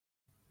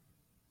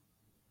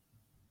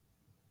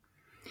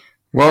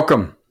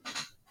Welcome.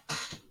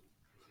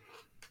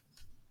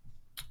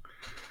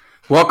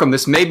 Welcome.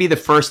 This may be the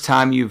first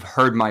time you've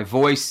heard my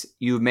voice.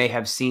 You may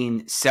have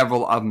seen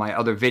several of my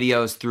other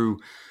videos through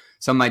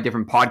some of my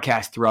different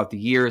podcasts throughout the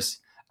years.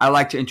 I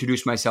like to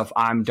introduce myself.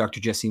 I'm Dr.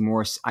 Jesse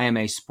Morse. I am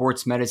a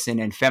sports medicine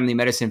and family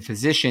medicine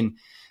physician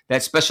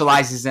that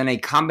specializes in a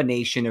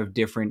combination of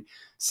different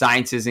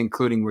sciences,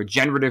 including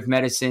regenerative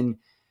medicine,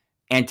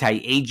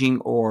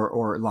 anti-aging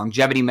or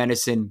longevity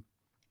medicine,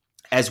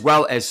 as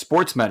well as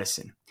sports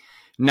medicine.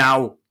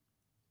 Now,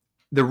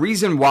 the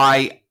reason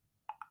why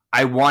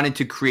I wanted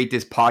to create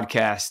this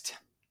podcast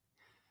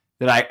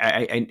that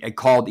I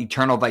called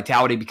Eternal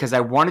Vitality, because I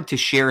wanted to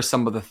share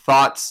some of the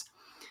thoughts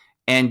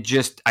and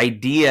just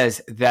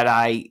ideas that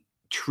I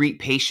treat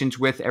patients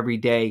with every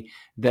day,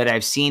 that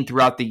I've seen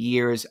throughout the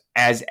years.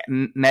 As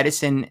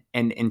medicine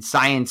and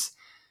science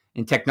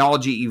and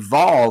technology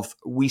evolve,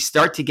 we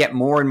start to get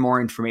more and more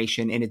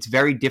information, and it's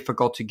very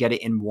difficult to get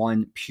it in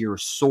one pure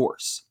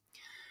source.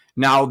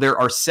 Now, there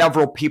are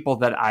several people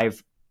that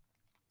I've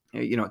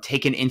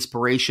taken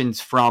inspirations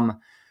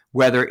from,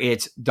 whether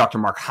it's Dr.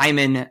 Mark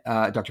Hyman,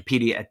 Dr.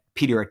 Peter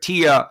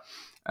Attia.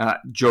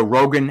 Joe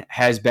Rogan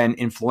has been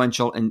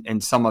influential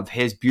in some of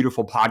his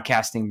beautiful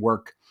podcasting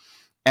work.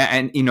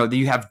 And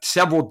you have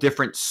several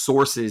different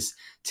sources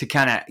to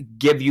kind of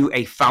give you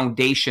a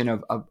foundation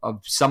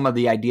of some of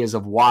the ideas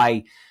of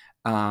why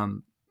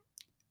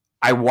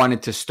I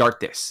wanted to start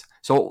this.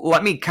 So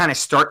let me kind of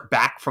start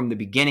back from the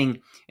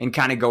beginning and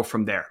kind of go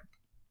from there.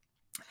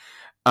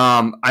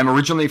 I'm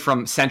originally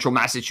from central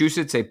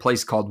Massachusetts, a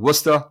place called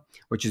Worcester,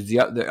 which is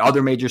the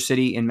other major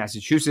city in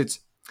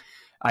Massachusetts.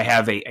 I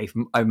have a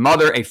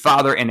mother, a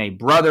father, and a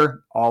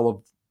brother, all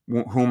of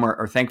whom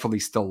are thankfully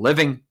still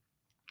living.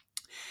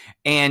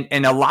 And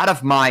a lot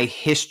of my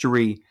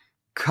history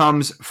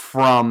comes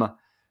from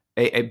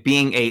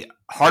being a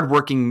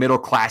hardworking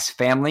middle-class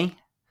family.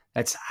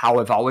 That's how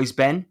I've always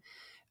been.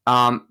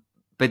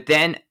 But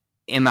then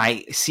in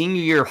my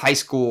senior year of high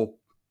school,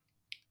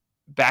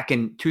 back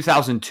in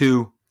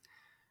 2002,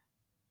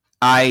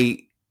 I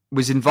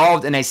was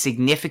involved in a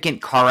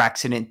significant car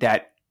accident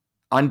that,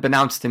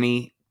 unbeknownst to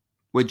me,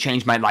 would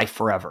change my life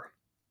forever.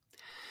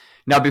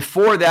 Now,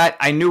 before that,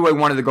 I knew I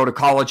wanted to go to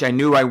college. I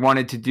knew I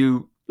wanted to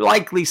do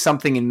likely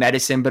something in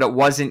medicine, but it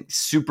wasn't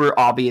super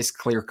obvious,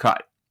 clear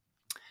cut.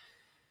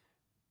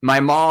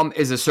 My mom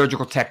is a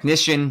surgical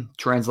technician.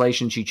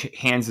 Translation, she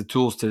hands the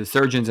tools to the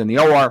surgeons in the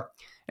OR,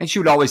 and she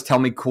would always tell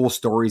me cool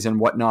stories and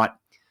whatnot.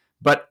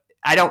 But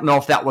I don't know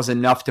if that was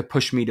enough to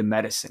push me to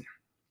medicine.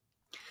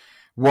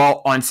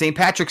 Well, on St.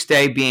 Patrick's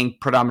Day, being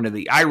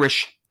predominantly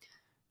Irish,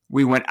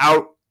 we went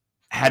out,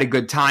 had a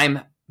good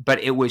time,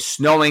 but it was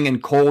snowing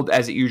and cold,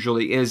 as it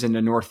usually is in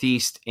the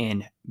Northeast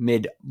in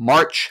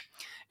mid-March.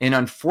 And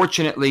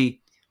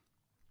unfortunately,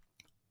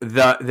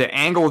 the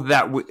angle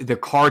that the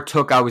car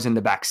took, I was in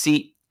the back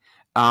seat.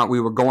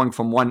 We were going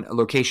from one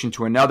location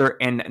to another,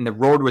 and the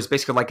road was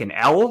basically like an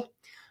L,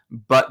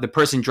 but the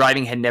person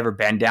driving had never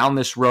been down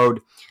this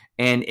road.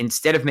 And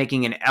instead of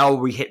making an L,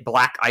 we hit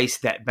black ice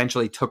that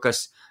eventually took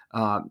us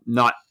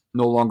no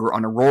longer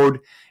on a road.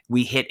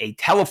 We hit a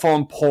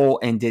telephone pole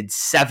and did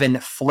 7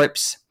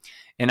 flips,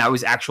 and I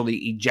was actually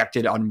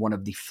ejected on one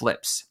of the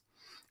flips.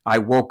 I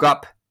woke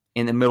up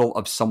in the middle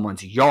of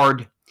someone's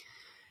yard.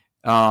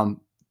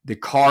 The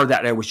car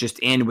that I was just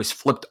in was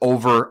flipped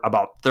over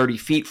about 30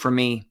 feet from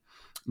me.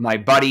 My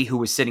buddy, who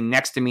was sitting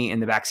next to me in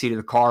the backseat of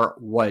the car,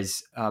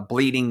 was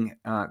bleeding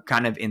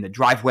kind of in the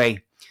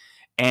driveway.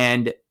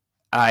 And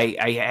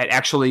I had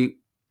actually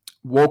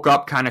woke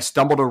up, kind of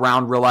stumbled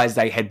around, realized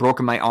I had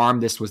broken my arm.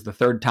 This was the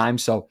 3rd time,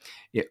 so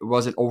it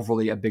wasn't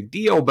overly a big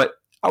deal, but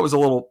I was a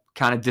little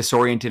kind of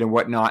disoriented and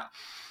whatnot.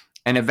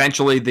 And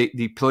eventually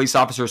the police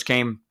officers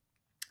came,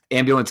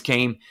 ambulance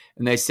came,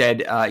 and they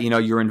said,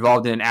 you're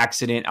involved in an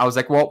accident. I was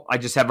like, well, I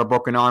just have a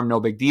broken arm, no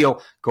big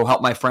deal. Go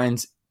help my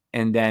friends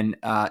and then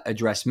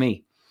address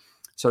me.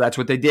 So that's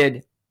what they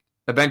did.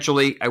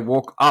 Eventually, I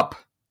woke up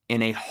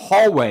in a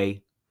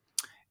hallway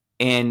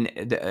in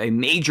a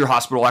major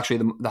hospital,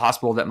 actually the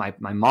hospital that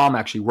my mom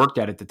actually worked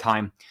at the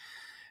time.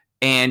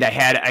 And I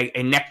had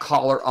a neck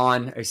collar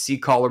on, a C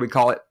collar, we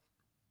call it.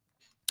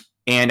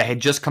 And I had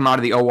just come out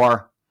of the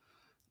OR,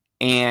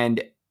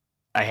 and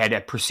I had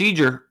a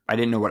procedure. I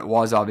didn't know what it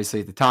was, obviously,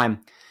 at the time.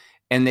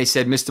 And they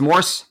said, Mr.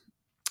 Morse,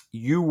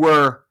 you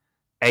were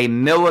a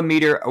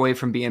millimeter away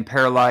from being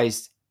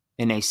paralyzed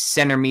and a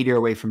centimeter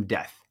away from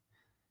death.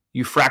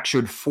 You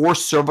fractured 4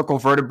 cervical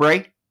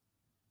vertebrae,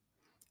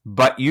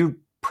 but you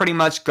pretty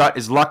much got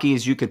as lucky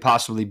as you could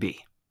possibly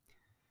be.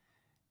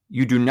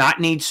 You do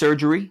not need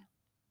surgery.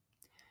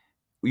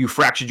 You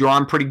fractured your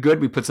arm pretty good.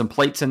 We put some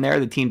plates in there.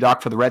 The team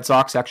doc for the Red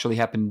Sox actually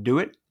happened to do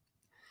it.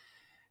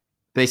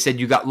 They said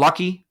you got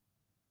lucky,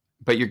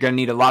 but you're going to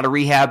need a lot of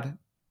rehab,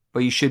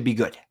 but you should be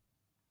good.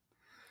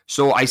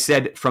 So I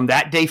said from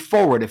that day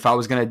forward, if I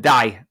was going to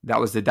die, that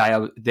was the day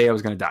I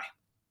was going to die.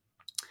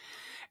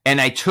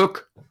 And I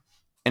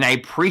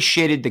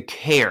appreciated the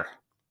care,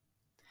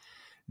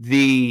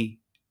 the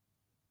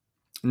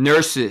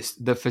nurses,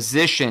 the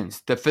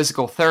physicians, the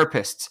physical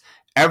therapists,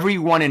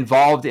 everyone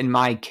involved in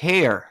my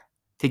care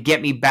to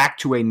get me back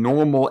to a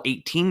normal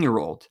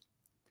 18-year-old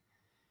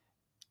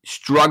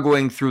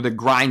struggling through the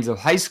grinds of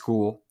high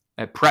school,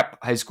 at prep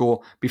high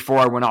school, before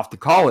I went off to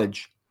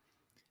college,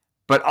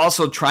 but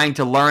also trying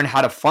to learn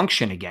how to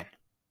function again.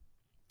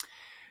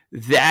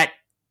 That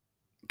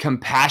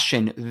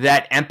compassion,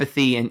 that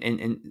empathy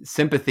and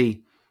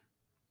sympathy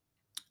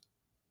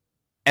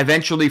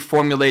eventually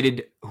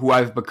formulated who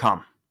I've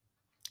become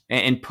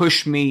and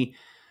pushed me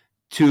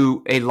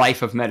to a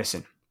life of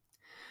medicine.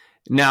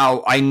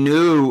 Now, I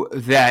knew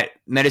that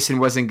medicine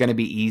wasn't going to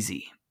be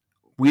easy.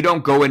 We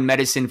don't go in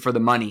medicine for the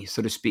money,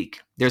 so to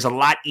speak. There's a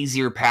lot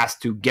easier path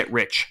to get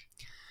rich.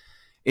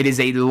 It is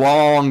a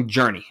long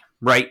journey,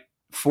 right?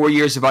 4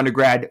 years of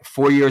undergrad,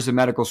 4 years of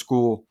medical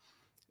school,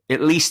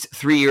 at least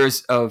 3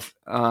 years of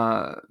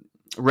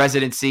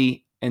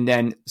residency, and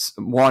then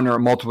 1 or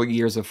multiple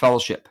years of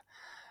fellowship.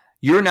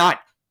 You're not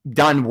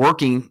done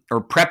working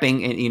or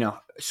prepping and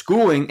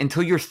schooling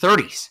until your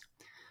 30s.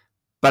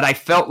 But I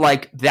felt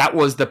like that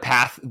was the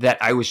path that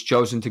I was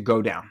chosen to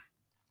go down.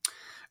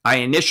 I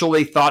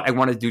initially thought I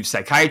wanted to do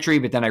psychiatry,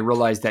 but then I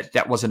realized that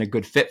that wasn't a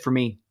good fit for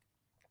me.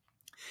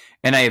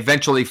 And I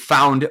eventually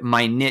found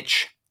my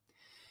niche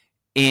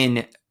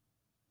in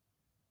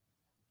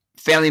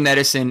family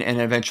medicine and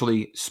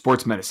eventually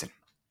sports medicine.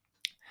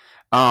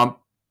 Kind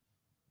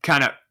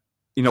of,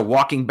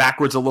 walking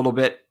backwards a little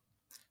bit.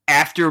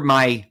 After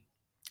my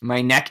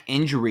neck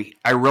injury,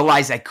 I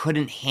realized I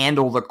couldn't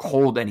handle the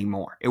cold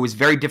anymore. It was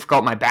very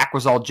difficult. My back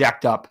was all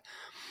jacked up.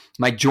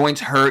 My joints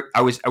hurt.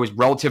 I was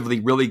relatively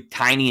really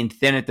tiny and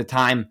thin at the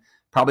time,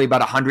 probably about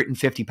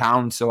 150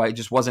 pounds. So I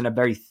just wasn't a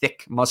very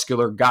thick,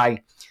 muscular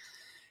guy.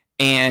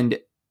 And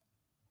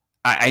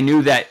I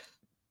knew that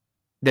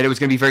it was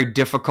going to be very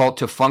difficult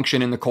to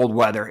function in the cold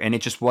weather. And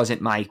it just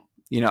wasn't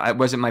it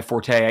wasn't my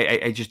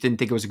forte. I just didn't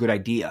think it was a good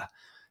idea.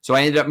 So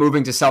I ended up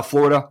moving to South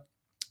Florida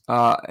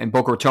in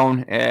Boca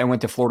Raton. I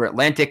went to Florida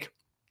Atlantic,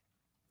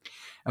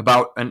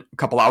 about a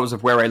couple hours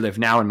of where I live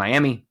now in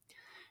Miami.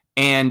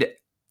 And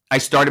I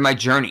started my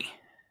journey.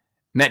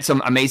 Met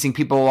some amazing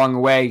people along the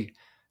way.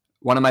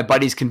 One of my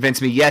buddies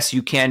convinced me, yes,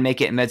 you can make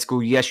it in med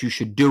school. Yes, you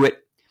should do it.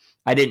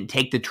 I didn't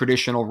take the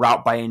traditional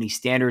route by any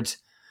standards,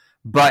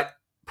 but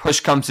push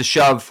comes to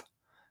shove.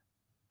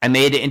 I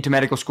made it into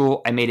medical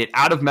school. I made it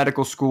out of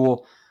medical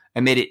school.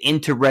 I made it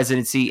into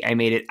residency. I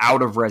made it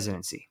out of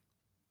residency.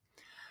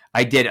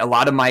 I did a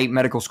lot of my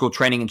medical school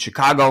training in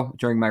Chicago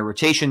during my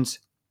rotations.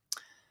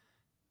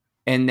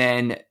 And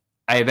then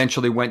I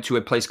eventually went to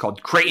a place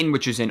called Creighton,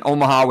 which is in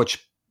Omaha,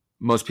 which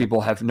most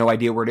people have no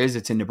idea where it is.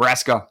 It's in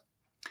Nebraska,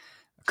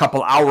 a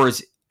couple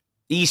hours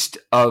east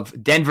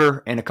of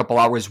Denver and a couple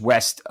hours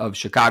west of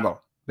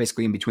Chicago,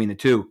 basically in between the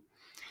two.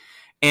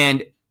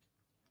 And,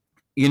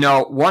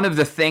 one of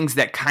the things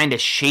that kind of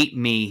shaped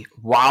me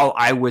while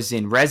I was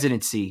in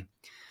residency,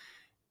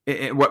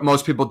 what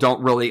most people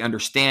don't really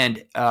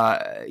understand,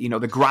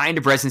 the grind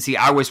of residency,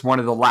 I was one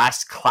of the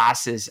last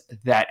classes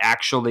that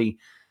actually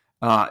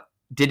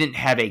didn't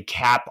have a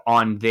cap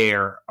on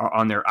their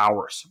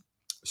hours.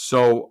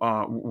 So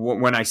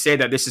when I say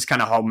that, this is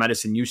kind of how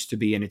medicine used to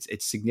be, and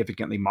it's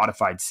significantly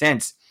modified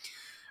since.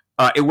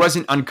 It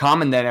wasn't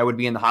uncommon that I would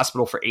be in the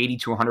hospital for 80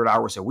 to 100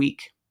 hours a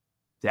week.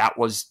 That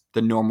was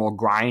the normal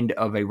grind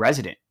of a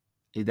resident.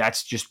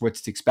 That's just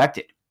what's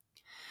expected.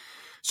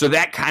 So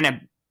that kind of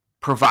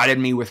provided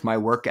me with my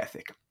work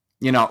ethic.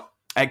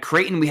 At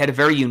Creighton, we had a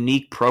very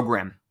unique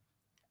program.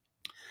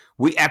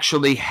 We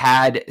actually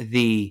had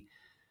the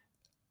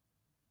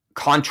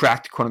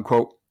contract, quote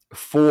unquote,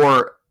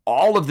 for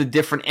all of the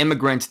different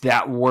immigrants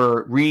that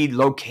were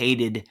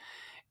relocated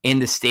in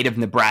the state of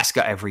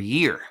Nebraska every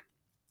year.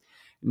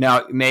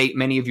 Now,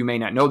 many of you may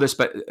not know this,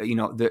 but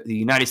the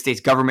United States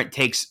government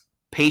takes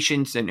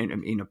patients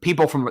and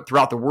people from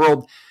throughout the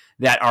world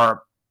that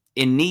are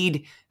in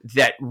need,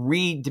 that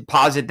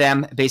redeposit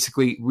them,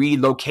 basically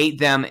relocate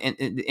them,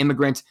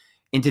 immigrants,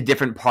 into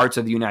different parts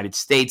of the United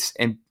States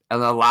and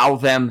allow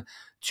them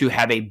to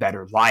have a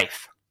better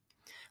life.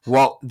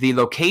 Well, the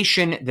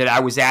location that I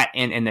was at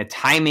and the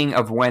timing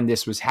of when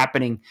this was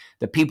happening,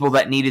 the people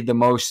that needed the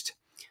most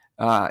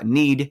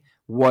need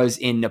was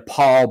in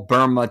Nepal,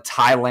 Burma,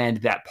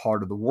 Thailand, that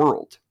part of the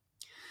world.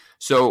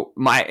 So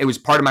it was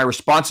part of my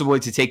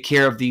responsibility to take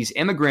care of these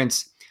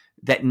immigrants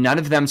that none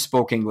of them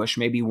spoke English,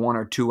 maybe 1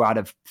 or 2 out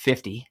of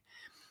 50,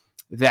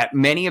 that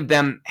many of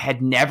them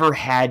had never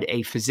had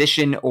a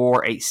physician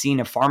or seen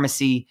a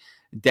pharmacy,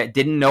 that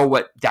didn't know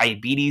what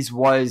diabetes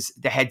was,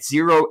 that had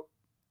zero,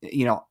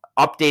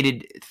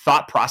 updated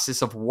thought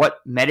process of what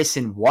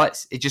medicine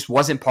was. It just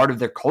wasn't part of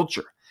their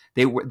culture.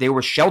 They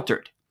were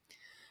sheltered.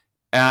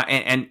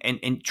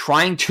 And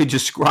trying to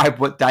describe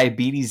what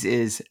diabetes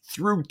is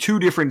through 2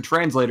 different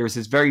translators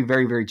is very,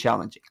 very, very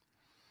challenging.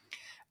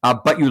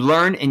 But you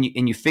learn and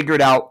you figure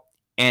it out.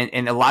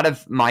 And a lot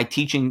of my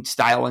teaching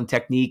style and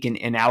technique and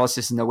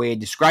analysis and the way I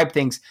describe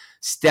things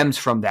stems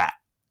from that.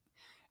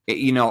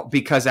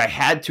 Because I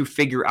had to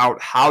figure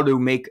out how to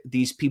make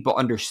these people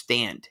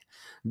understand.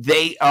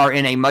 They are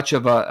in a much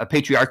of a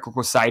patriarchal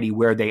society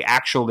where they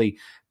actually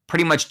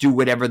pretty much do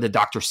whatever the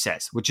doctor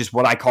says, which is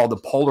what I call the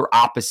polar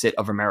opposite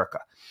of America.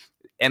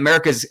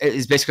 America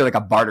is basically like a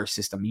barter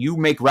system. You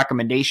make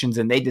recommendations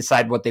and they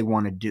decide what they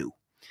want to do.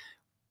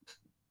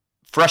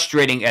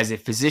 Frustrating as a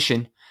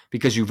physician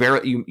because you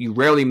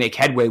rarely make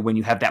headway when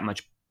you have that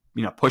much,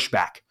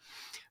 pushback.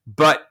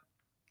 But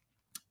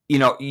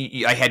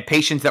I had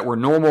patients that were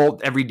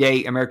normal,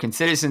 everyday American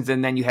citizens,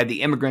 and then you had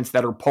the immigrants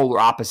that are polar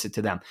opposite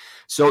to them.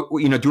 So,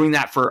 doing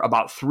that for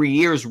about 3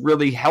 years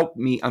really helped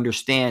me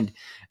understand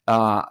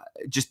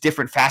just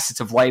different facets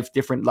of life,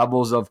 different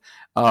levels of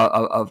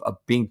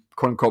being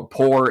quote unquote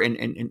poor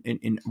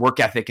in work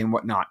ethic and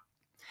whatnot.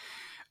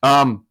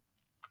 When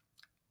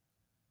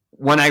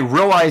I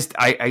realized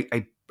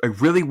I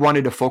really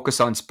wanted to focus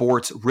on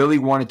sports, really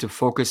wanted to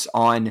focus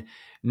on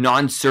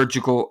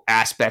non-surgical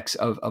aspects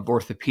of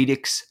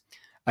orthopedics,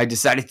 I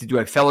decided to do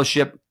a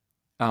fellowship.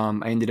 I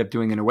ended up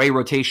doing an away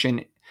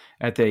rotation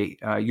at the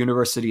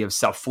University of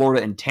South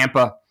Florida in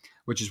Tampa,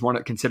 which is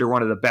considered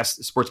one of the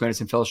best sports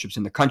medicine fellowships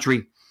in the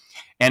country.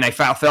 And I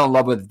fell in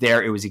love with it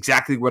there. It was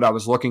exactly what I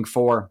was looking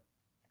for.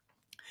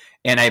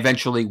 And I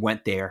eventually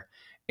went there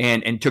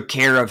and took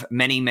care of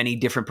many, many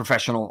different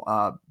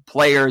professional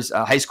players,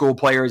 high school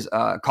players,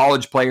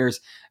 college players,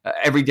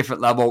 every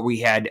different level. We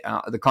had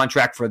the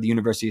contract for the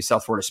University of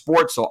South Florida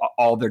sports, so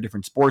all their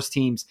different sports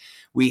teams.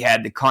 We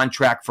had the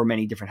contract for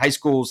many different high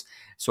schools,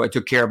 so I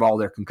took care of all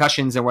their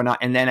concussions and whatnot.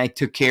 And then I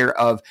took care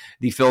of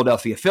the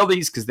Philadelphia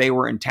Phillies because they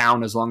were in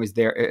town as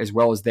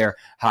well as their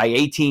high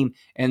A team.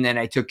 And then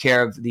I took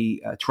care of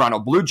the Toronto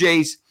Blue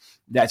Jays.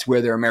 That's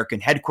where their American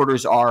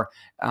headquarters are.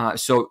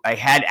 So I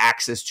had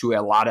access to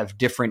a lot of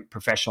different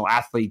professional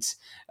athletes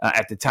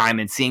at the time,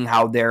 and seeing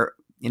how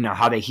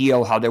how they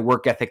heal, how their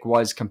work ethic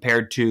was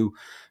compared to,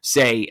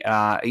 say,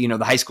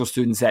 the high school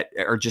students that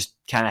are just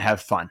kind of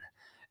have fun,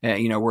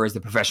 whereas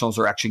the professionals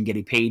are actually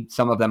getting paid,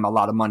 some of them, a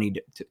lot of money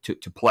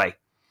to play.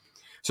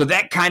 So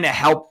that kind of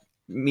helped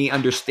me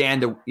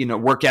understand the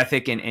work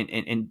ethic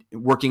and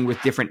working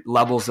with different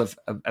levels of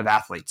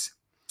athletes.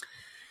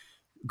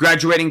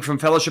 Graduating from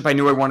fellowship, I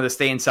knew I wanted to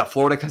stay in South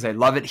Florida because I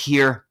love it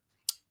here.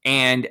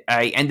 And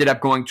I ended up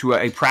going to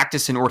a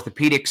practice in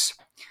orthopedics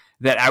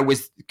that I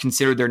was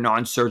considered their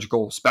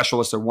non-surgical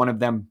specialist, or one of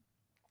them,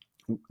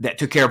 that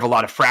took care of a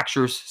lot of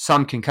fractures,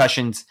 some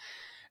concussions.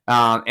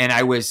 And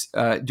I was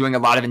doing a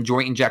lot of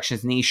joint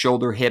injections, knee,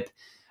 shoulder, hip.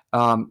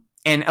 And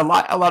a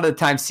lot of the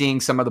time seeing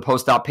some of the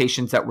post-op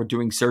patients that were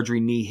doing surgery,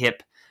 knee,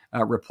 hip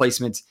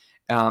replacements.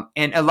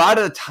 And a lot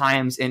of the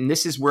times, and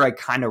this is where I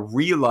kind of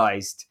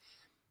realized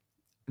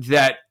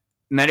that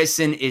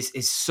medicine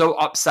is so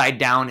upside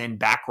down and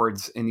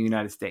backwards in the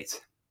United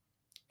States.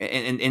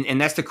 And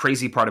that's the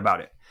crazy part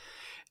about it,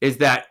 is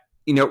that,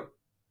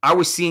 I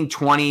was seeing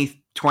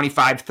 20,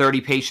 25,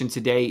 30 patients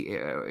a day,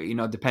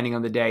 depending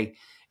on the day.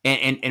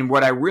 And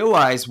what I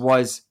realized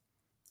was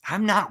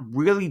I'm not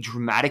really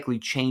dramatically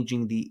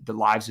changing the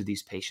lives of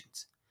these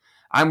patients.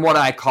 I'm what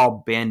I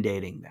call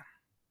band-aiding them.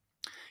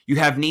 You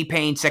have knee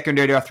pain,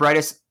 secondary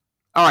arthritis.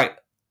 All right,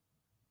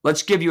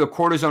 let's give you a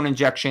cortisone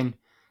injection,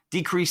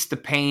 decrease the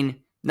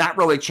pain, not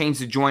really change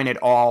the joint at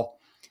all.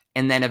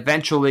 And then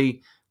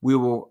eventually we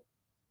will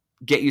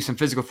get you some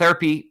physical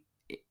therapy,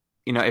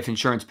 if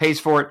insurance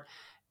pays for it,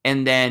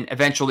 and then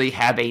eventually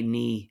have a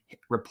knee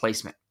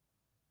replacement.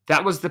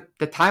 That was the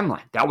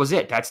timeline. That was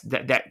it. That's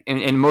that.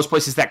 In most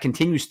places that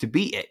continues to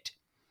be it.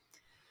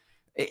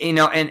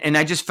 And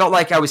I just felt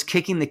like I was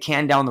kicking the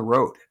can down the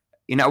road.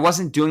 I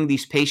wasn't doing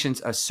these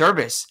patients a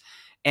service,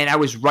 and I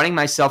was running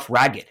myself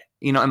ragged.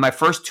 In my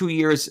first 2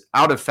 years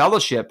out of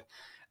fellowship,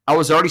 I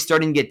was already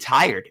starting to get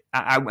tired.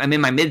 I'm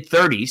in my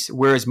mid-30s,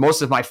 whereas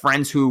most of my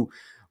friends who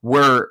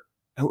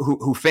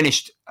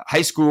finished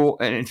high school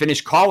and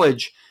finished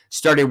college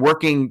started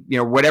working,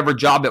 whatever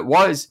job it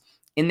was,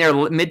 in their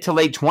mid to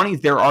late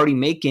 20s, they're already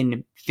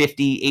making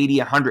 50, 80,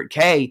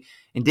 100K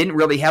and didn't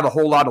really have a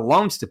whole lot of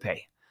loans to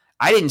pay.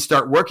 I didn't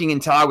start working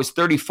until I was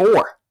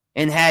 34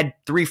 and had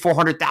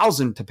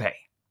 $300,000-400,000 to pay.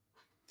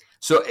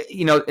 So,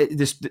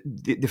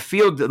 the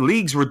field, the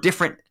leagues were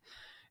different.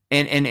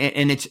 And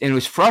it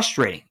was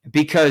frustrating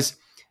because,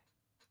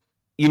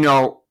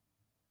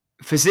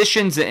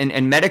 physicians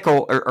and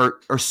medical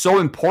are so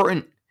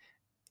important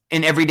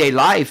in everyday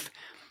life,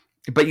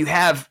 but you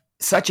have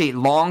such a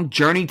long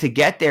journey to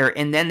get there.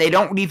 And then they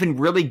don't even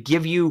really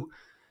give you,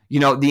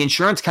 the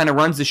insurance kind of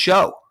runs the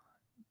show.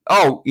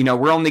 Oh,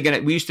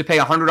 we used to pay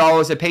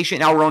 $100 a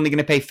patient. Now we're only going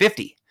to pay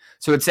 $50.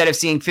 So instead of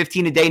seeing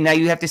 15 a day, now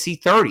you have to see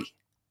 30.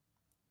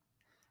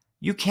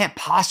 You can't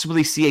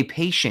possibly see a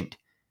patient,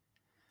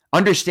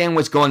 understand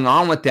what's going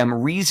on with them,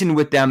 reason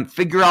with them,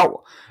 figure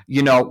out,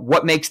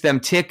 what makes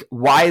them tick,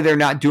 why they're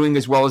not doing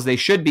as well as they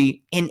should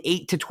be in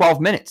 8 to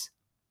 12 minutes.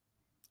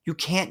 You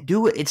can't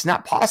do it. It's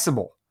not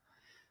possible.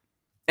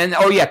 And,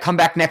 come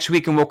back next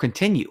week and we'll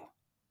continue.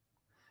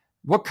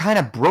 What kind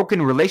of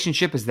broken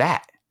relationship is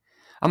that?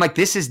 I'm like,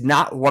 this is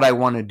not what I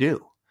want to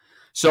do.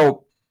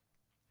 So,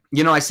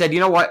 I said,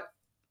 you know what?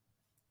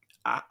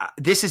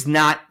 This is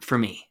not for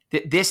me.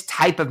 This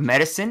type of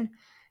medicine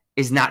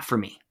is not for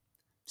me.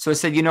 So I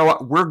said, you know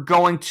what? We're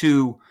going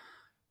to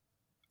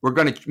We're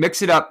going to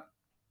mix it up.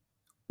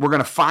 We're going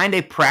to find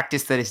a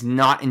practice that is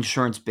not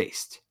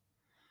insurance-based,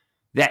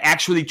 that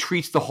actually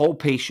treats the whole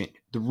patient,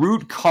 the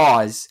root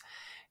cause,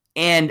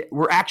 and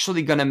we're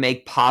actually going to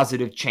make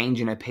positive change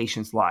in a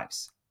patient's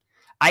lives.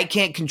 I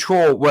can't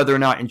control whether or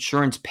not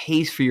insurance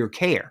pays for your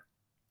care,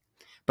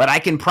 but I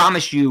can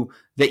promise you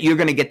that you're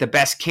going to get the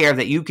best care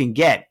that you can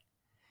get.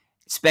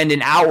 Spend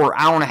an hour,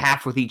 hour and a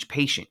half with each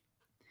patient,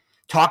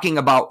 talking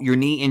about your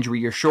knee injury,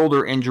 your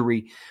shoulder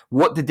injury,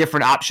 what the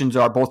different options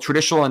are, both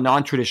traditional and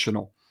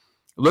non-traditional.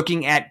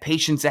 Looking at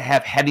patients that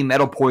have heavy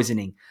metal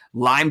poisoning,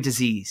 Lyme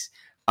disease,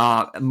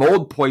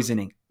 mold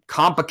poisoning,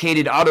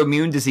 complicated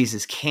autoimmune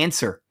diseases,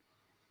 cancer,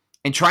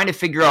 and trying to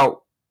figure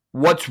out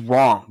what's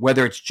wrong,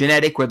 whether it's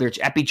genetic, whether it's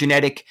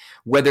epigenetic,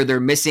 whether they're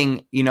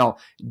missing,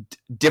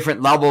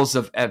 different levels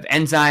of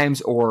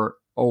enzymes or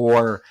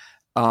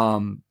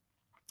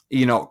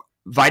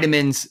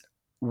vitamins,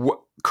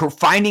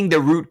 finding the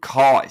root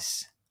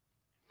cause,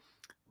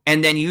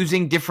 and then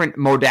using different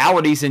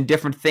modalities and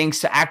different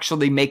things to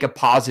actually make a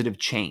positive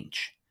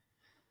change.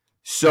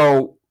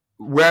 So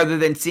rather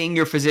than seeing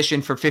your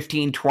physician for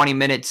 15, 20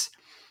 minutes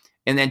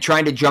and then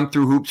trying to jump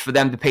through hoops for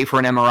them to pay for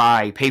an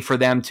MRI, pay for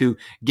them to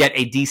get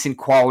a decent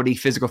quality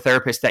physical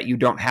therapist that you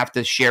don't have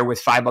to share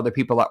with 5 other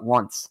people at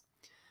once,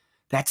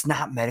 that's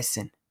not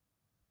medicine.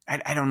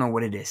 I don't know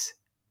what it is.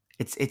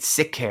 It's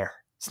sick care.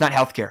 It's not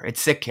healthcare.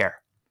 It's sick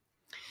care.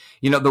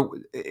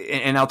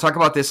 And I'll talk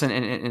about this in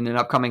an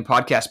upcoming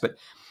podcast, but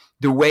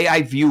the way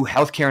I view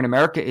healthcare in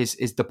America is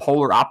the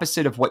polar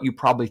opposite of what you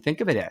probably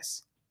think of it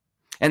as.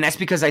 And that's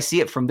because I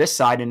see it from this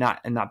side and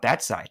not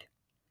that side.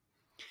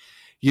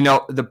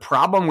 The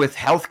problem with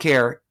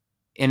healthcare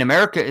in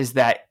America is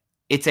that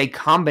it's a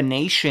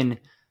combination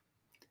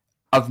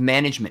of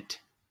management.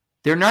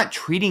 They're not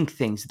treating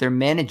things, they're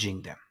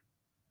managing them.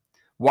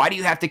 Why do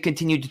you have to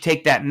continue to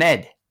take that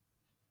med?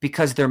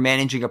 Because they're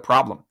managing a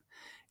problem.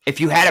 If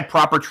you had a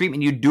proper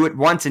treatment, you'd do it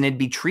once and it'd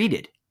be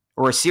treated,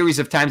 or a series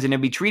of times and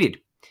it'd be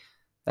treated.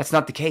 That's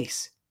not the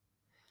case.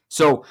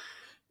 So,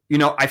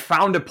 I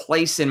found a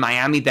place in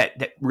Miami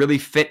that really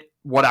fit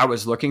what I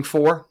was looking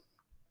for.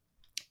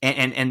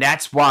 And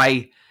that's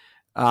why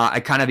I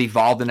kind of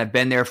evolved, and I've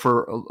been there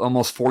for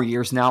almost 4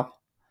 years now.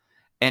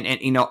 And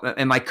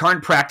in my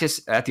current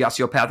practice at the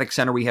Osteopathic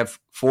Center, we have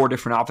 4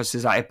 different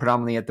offices. I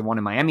predominantly at the one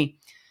in Miami.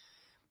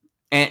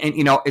 And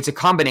it's a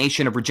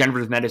combination of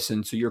regenerative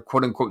medicine, so your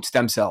quote unquote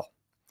stem cell,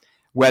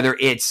 whether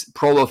it's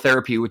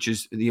prolotherapy, which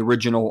is the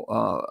original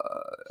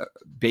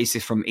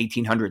basis from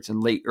 1800s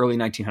and early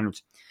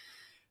 1900s.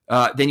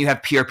 Then you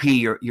have PRP,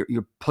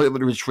 your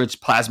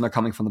platelet-rich plasma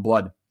coming from the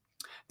blood.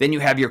 Then you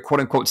have your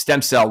quote unquote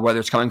stem cell, whether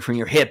it's coming from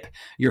your hip,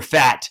 your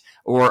fat,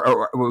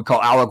 or what we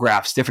call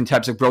allografts, different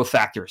types of growth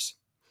factors.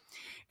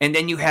 And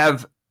then you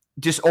have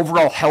just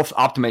overall health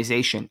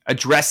optimization,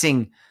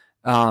 addressing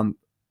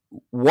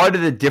what are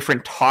the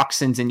different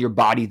toxins in your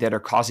body that are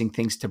causing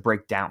things to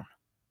break down,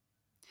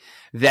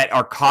 that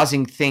are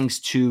causing things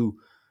to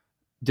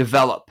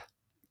develop.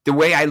 The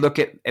way I look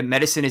at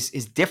medicine is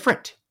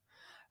different.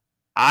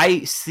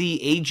 I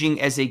see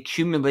aging as a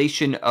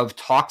accumulation of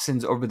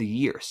toxins over the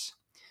years.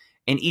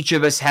 And each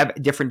of us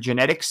have different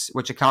genetics,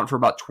 which account for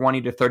about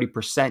 20 to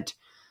 30%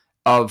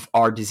 of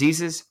our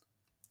diseases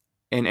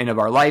and of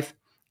our life.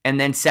 And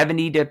then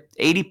 70 to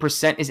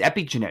 80% is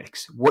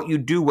epigenetics. What you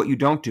do, what you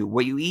don't do,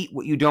 what you eat,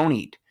 what you don't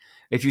eat.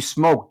 If you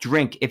smoke,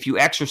 drink, if you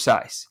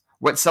exercise,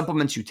 what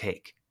supplements you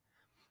take,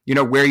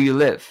 where you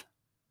live,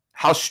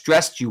 how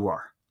stressed you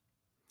are,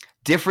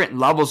 different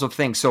levels of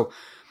things. So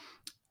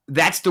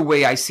that's the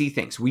way I see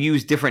things. We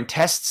use different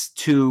tests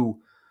to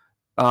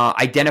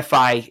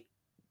identify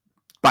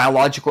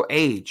biological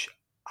age,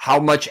 how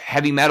much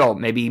heavy metal,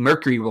 maybe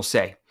mercury will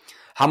say,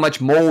 how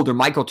much mold or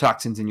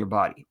mycotoxins in your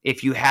body.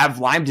 If you have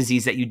Lyme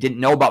disease that you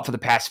didn't know about for the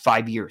past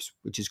 5 years,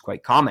 which is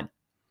quite common.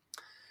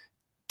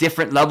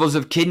 Different levels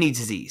of kidney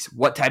disease,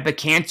 what type of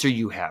cancer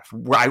you have.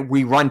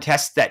 We run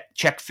tests that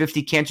check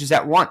 50 cancers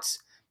at once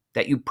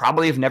that you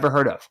probably have never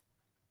heard of.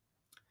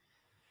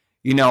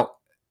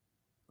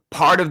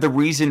 Part of the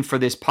reason for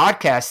this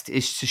podcast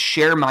is to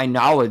share my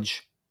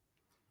knowledge.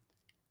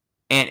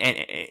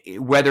 And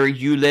whether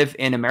you live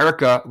in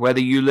America, whether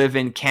you live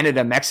in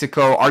Canada,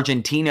 Mexico,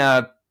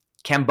 Argentina,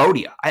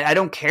 Cambodia, I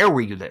don't care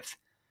where you live.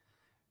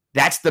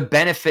 That's the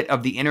benefit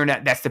of the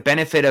internet. That's the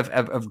benefit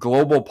of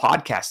global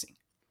podcasting,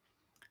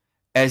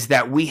 is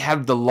that we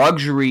have the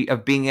luxury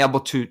of being able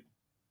to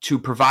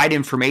provide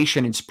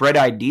information and spread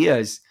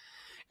ideas,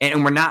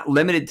 and we're not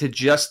limited to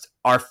just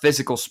our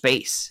physical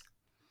space.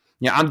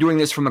 I'm doing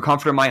this from the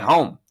comfort of my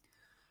home,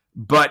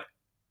 but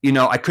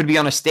I could be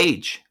on a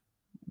stage,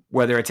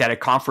 whether it's at a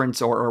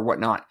conference or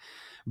whatnot.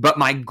 But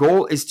my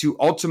goal is to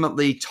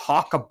ultimately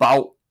talk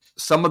about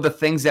some of the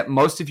things that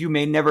most of you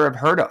may never have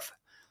heard of.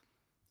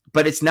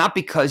 But it's not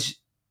because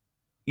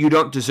you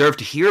don't deserve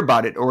to hear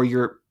about it or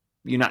you're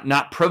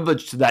not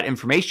privileged to that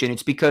information.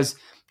 It's because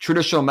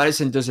traditional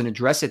medicine doesn't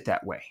address it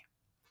that way.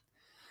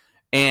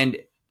 And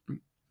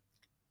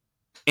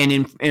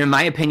in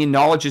my opinion,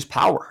 knowledge is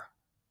power.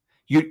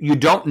 You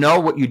don't know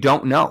what you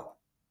don't know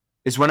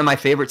is one of my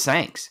favorite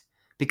sayings.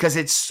 because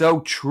it's so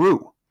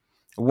true.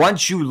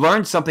 Once you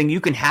learn something, you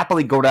can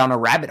happily go down a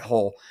rabbit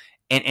hole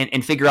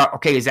and figure out,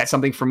 okay, is that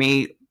something for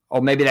me?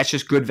 Or maybe that's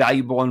just good,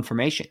 valuable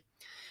information.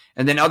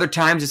 And then other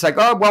times it's like,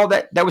 oh, well,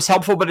 that was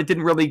helpful, but it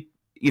didn't really,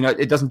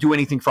 it doesn't do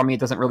anything for me. It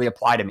doesn't really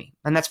apply to me.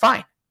 And that's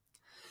fine.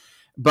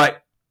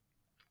 But,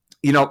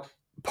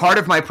 part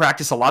of my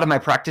practice, a lot of my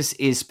practice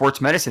is sports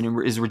medicine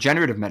and is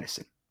regenerative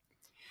medicine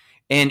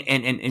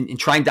and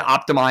trying to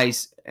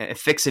optimize,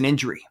 fix an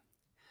injury.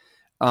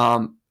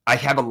 I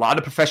have a lot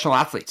of professional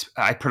athletes.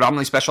 I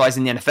predominantly specialize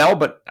in the NFL,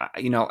 but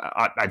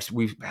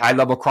we've high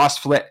level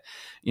CrossFit,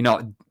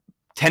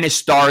 tennis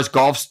stars,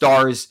 golf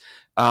stars,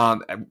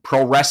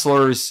 pro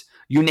wrestlers,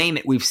 you name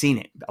it, we've seen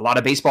it. A lot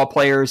of baseball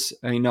players,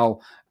 not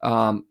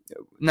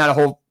a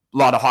whole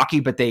lot of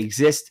hockey, but they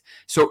exist.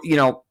 So,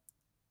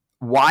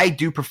 why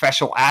do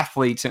professional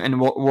athletes,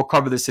 and we'll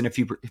cover this in a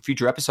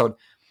future episode,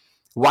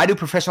 why do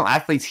professional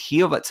athletes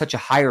heal at such a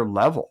higher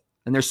level?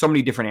 And there's so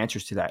many different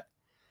answers to that.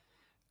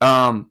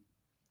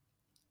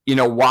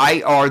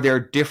 Why are there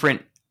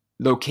different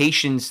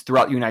locations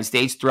throughout the United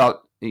States,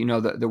 throughout,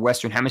 the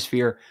Western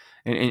Hemisphere,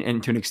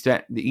 and to an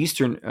extent, the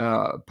Eastern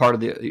part of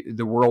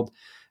the world,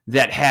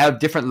 that have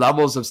different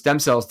levels of stem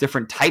cells,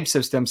 different types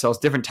of stem cells,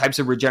 different types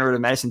of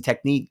regenerative medicine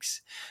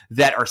techniques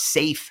that are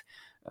safe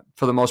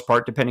for the most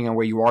part, depending on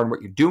where you are and what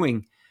you're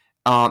doing,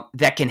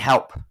 that can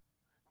help.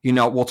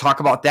 We'll talk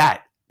about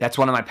that. That's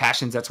one of my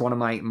passions. That's one of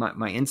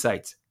my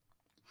insights.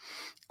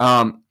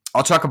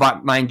 I'll talk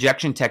about my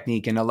injection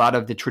technique and a lot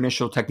of the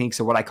traditional techniques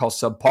of what I call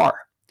subpar,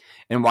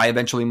 and why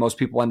eventually most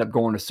people end up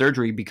going to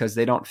surgery because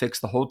they don't fix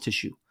the whole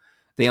tissue.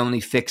 They only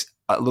fix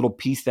a little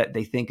piece that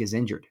they think is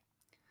injured.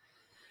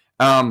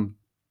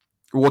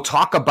 We'll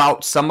talk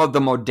about some of the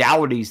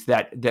modalities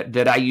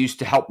that I use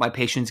to help my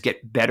patients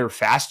get better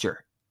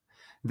faster,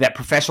 that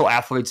professional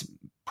athletes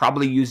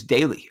probably use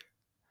daily.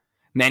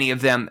 Many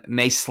of them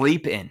may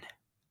sleep in,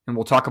 and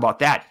we'll talk about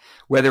that,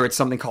 whether it's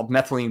something called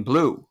methylene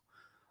blue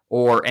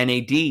or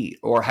NAD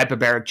or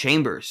hyperbaric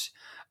chambers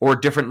or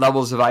different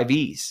levels of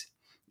IVs,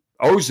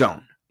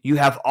 ozone. You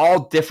have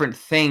all different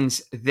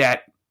things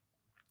that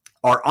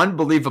are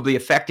unbelievably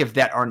effective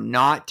that are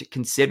not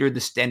considered the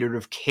standard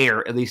of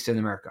care, at least in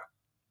America.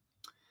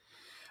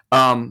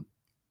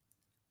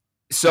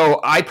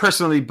 So I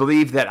personally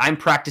believe that I'm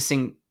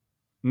practicing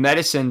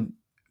medicine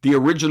the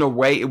original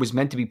way it was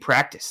meant to be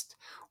practiced.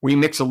 We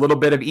mix a little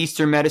bit of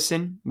Eastern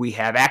medicine. We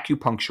have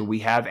acupuncture. We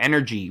have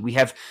energy. We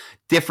have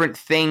different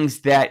things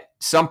that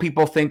some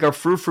people think are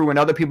frou-frou, and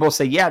other people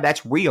say, yeah,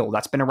 that's real.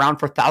 That's been around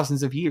for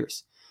thousands of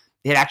years.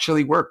 It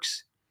actually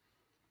works.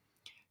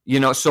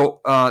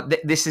 So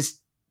this is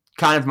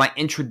kind of my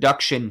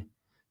introduction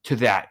to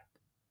that.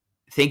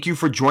 Thank you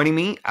for joining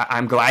me.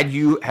 I'm glad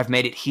you have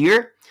made it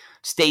here.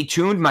 Stay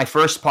tuned. My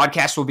first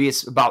podcast will be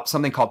about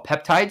something called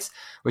peptides,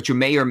 which you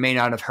may or may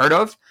not have heard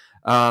of.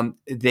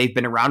 They've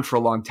been around for a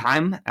long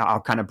time.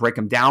 I'll kind of break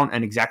them down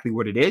and exactly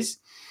what it is.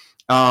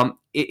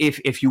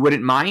 If you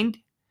wouldn't mind,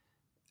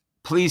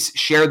 please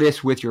share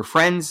this with your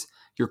friends,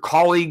 your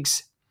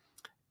colleagues,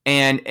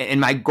 and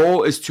my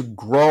goal is to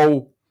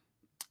grow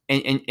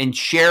and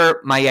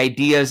share my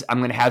ideas. I'm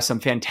going to have some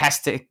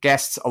fantastic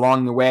guests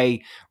along the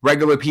way,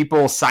 regular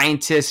people,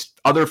 scientists,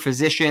 other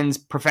physicians,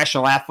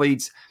 professional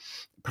athletes,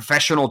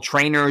 professional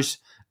trainers,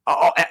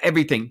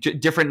 everything,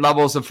 different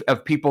levels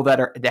of people that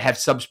have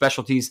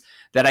subspecialties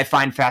that I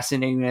find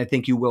fascinating, and I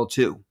think you will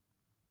too.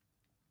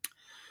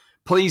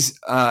 Please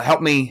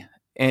help me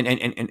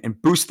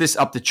and boost this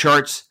up the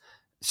charts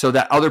so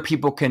that other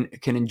people can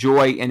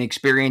enjoy and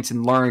experience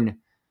and learn,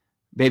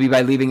 maybe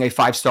by leaving a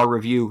 5-star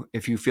review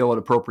if you feel it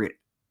appropriate.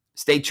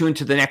 Stay tuned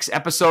to the next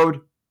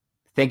episode.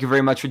 Thank you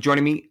very much for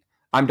joining me.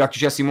 I'm Dr.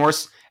 Jesse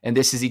Morse, and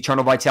this is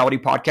Eternal Vitality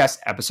Podcast,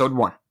 Episode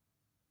 1.